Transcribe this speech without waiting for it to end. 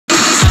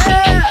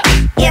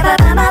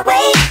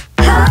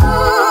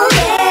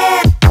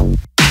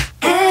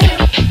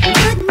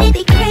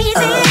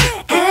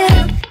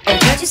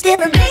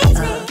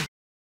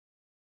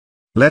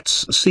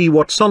let's see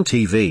what's on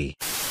TV.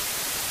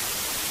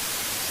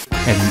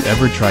 Have you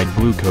ever tried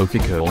blue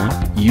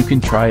Coca-Cola? You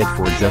can try it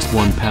for just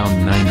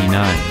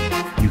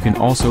 £1.99. You can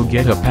also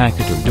get a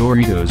packet of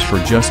Doritos for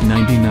just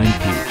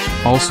 99p.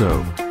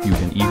 Also, you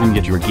can even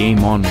get your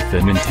game on with the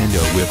Nintendo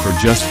Wii for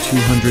just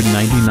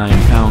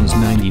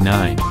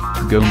 £299.99.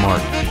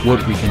 GoMart,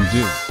 what we can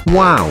do.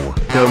 Wow,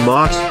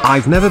 GoMart,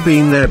 I've never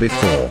been there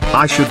before.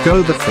 I should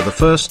go there for the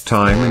first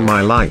time in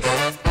my life.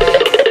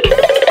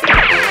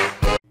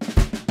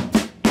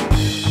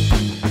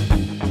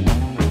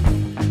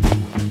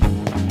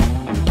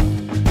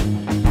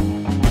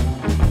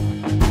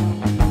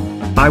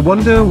 I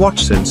wonder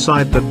what's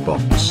inside that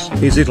box.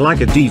 Is it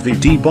like a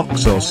DVD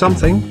box or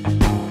something?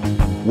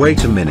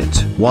 Wait a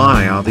minute,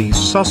 why are these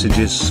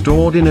sausages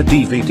stored in a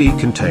DVD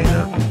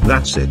container?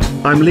 That's it,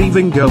 I'm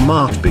leaving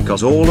GoMart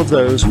because all of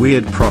those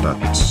weird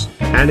products,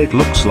 and it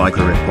looks like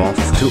a rip-off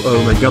to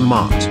Omega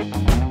Mart.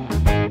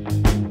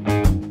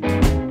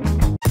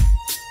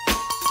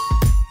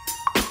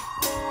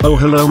 Oh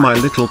hello my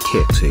little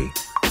kitty.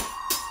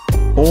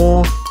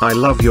 Or, I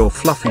love your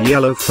fluffy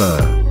yellow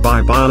fur,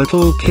 bye bye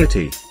little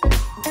kitty.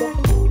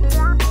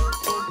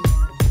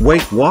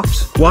 Wait what?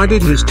 Why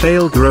did his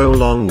tail grow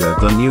longer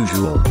than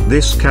usual?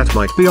 This cat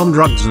might be on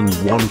drugs and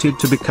wanted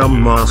to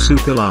become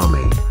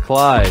Marsupilami.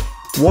 Clyde.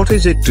 What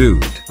is it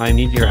dude? I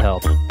need your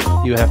help.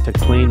 You have to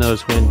clean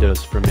those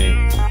windows for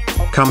me.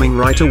 Coming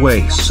right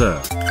away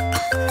sir.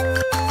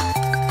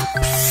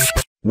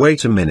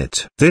 Wait a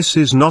minute. This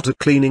is not a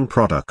cleaning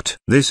product.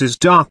 This is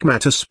dark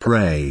matter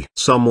spray.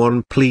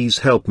 Someone please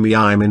help me,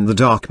 I'm in the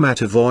dark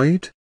matter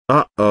void.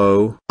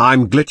 Uh-oh,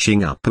 I'm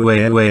glitching up.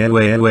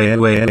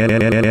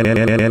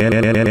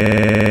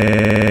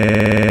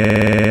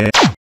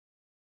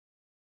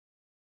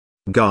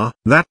 Gah,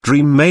 that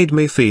dream made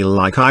me feel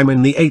like I'm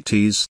in the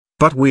 80s,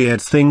 but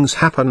weird things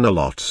happen a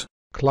lot.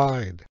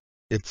 Clyde,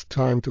 it's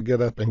time to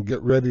get up and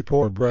get ready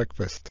for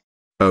breakfast.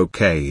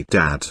 Okay,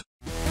 Dad.